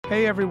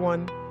Hey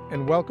everyone,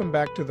 and welcome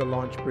back to the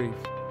Launch Brief.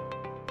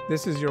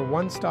 This is your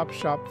one-stop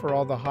shop for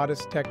all the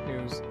hottest tech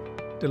news,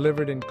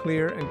 delivered in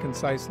clear and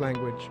concise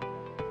language.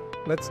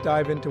 Let's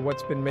dive into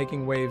what's been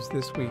making waves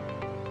this week.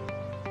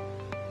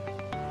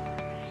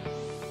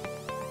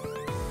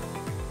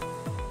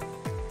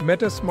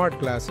 Meta Smart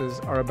Glasses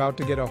are about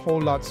to get a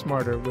whole lot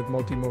smarter with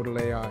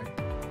Multimodal AI.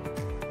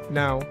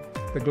 Now,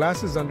 the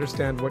glasses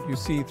understand what you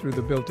see through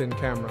the built-in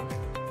camera.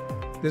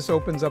 This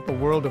opens up a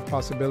world of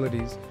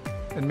possibilities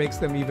and makes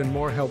them even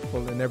more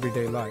helpful in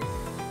everyday life.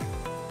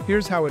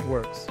 Here's how it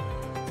works.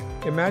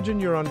 Imagine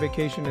you're on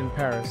vacation in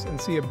Paris and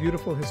see a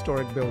beautiful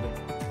historic building.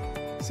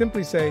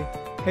 Simply say,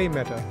 "Hey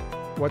Meta,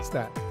 what's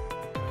that?"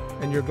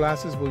 And your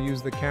glasses will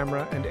use the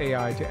camera and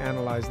AI to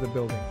analyze the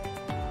building.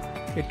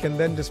 It can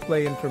then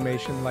display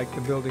information like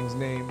the building's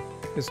name,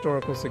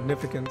 historical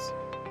significance,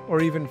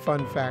 or even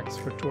fun facts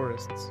for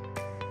tourists.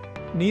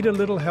 Need a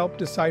little help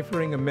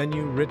deciphering a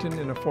menu written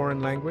in a foreign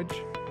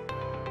language?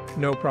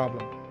 No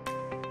problem.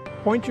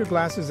 Point your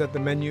glasses at the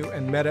menu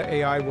and Meta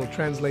AI will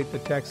translate the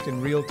text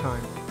in real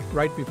time,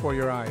 right before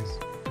your eyes.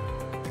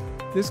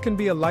 This can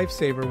be a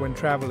lifesaver when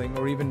traveling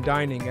or even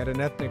dining at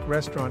an ethnic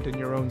restaurant in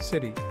your own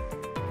city.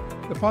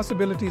 The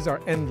possibilities are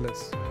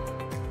endless.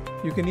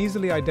 You can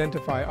easily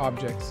identify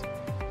objects,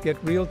 get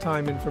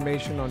real-time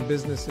information on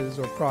businesses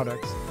or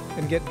products,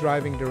 and get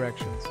driving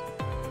directions.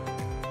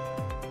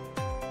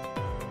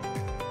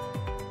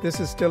 This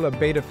is still a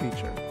beta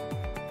feature,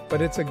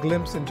 but it's a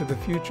glimpse into the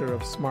future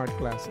of smart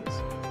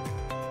glasses.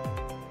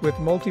 With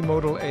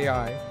Multimodal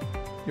AI,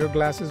 your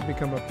glasses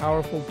become a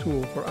powerful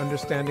tool for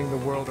understanding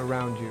the world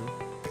around you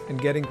and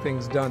getting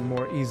things done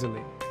more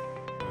easily.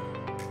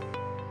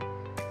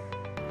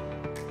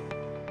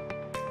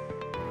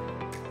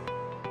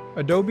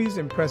 Adobe's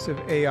impressive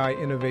AI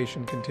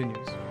innovation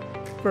continues.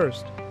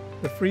 First,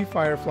 the free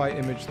Firefly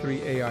Image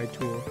 3 AI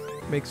tool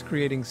makes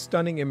creating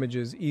stunning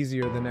images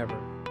easier than ever.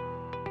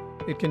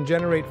 It can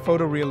generate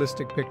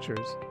photorealistic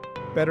pictures,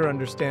 better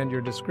understand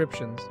your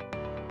descriptions,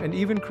 and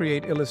even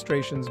create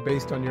illustrations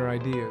based on your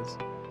ideas.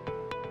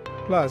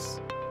 Plus,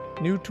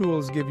 new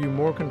tools give you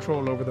more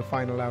control over the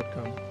final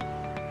outcome.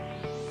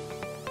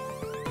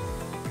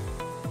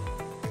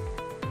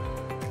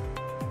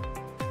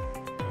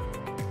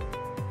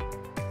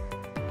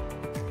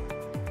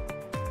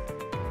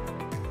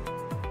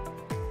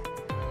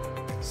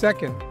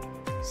 Second,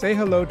 say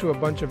hello to a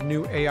bunch of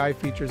new AI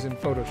features in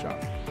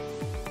Photoshop.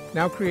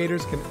 Now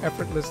creators can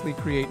effortlessly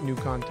create new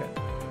content.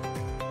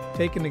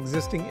 Take an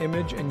existing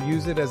image and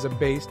use it as a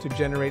base to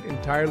generate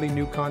entirely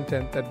new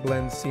content that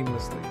blends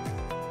seamlessly.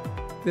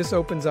 This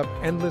opens up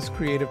endless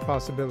creative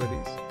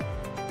possibilities.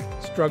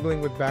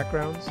 Struggling with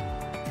backgrounds?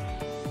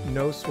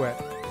 No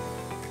sweat.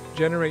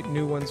 Generate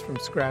new ones from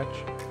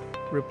scratch,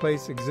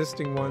 replace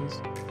existing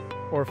ones,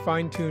 or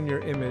fine-tune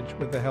your image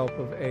with the help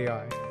of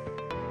AI.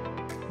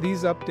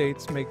 These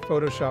updates make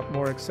Photoshop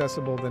more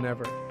accessible than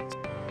ever.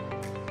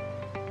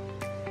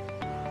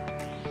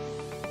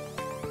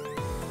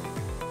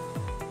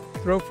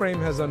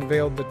 Throwframe has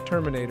unveiled the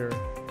Terminator,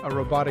 a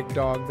robotic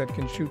dog that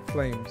can shoot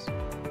flames.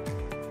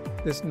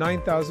 This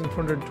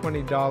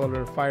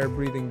 $9,420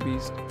 fire-breathing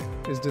beast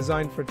is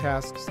designed for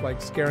tasks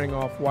like scaring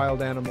off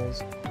wild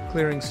animals,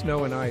 clearing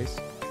snow and ice,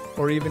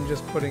 or even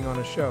just putting on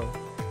a show.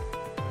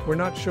 We're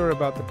not sure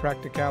about the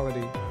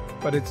practicality,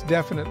 but it's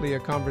definitely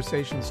a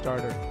conversation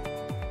starter.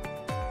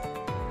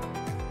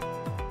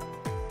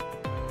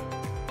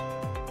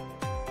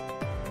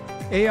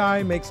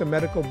 AI makes a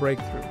medical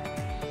breakthrough.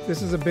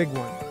 This is a big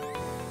one.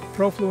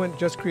 Profluent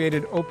just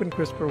created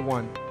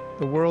OpenCRISPR-1,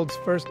 the world's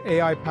first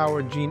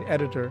AI-powered gene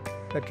editor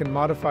that can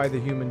modify the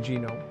human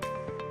genome.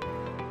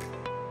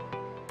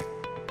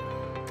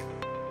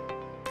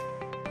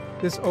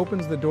 This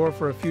opens the door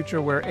for a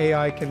future where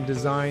AI can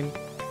design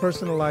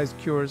personalized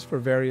cures for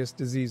various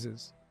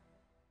diseases.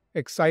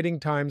 Exciting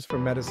times for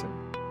medicine.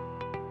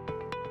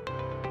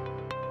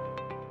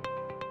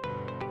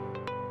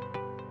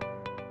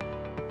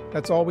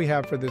 That's all we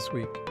have for this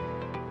week.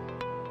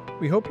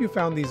 We hope you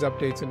found these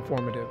updates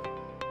informative.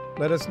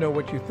 Let us know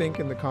what you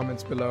think in the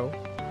comments below,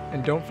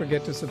 and don't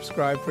forget to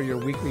subscribe for your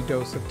weekly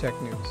dose of tech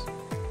news.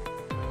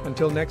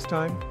 Until next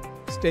time,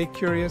 stay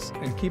curious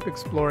and keep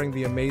exploring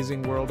the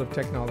amazing world of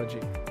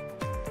technology.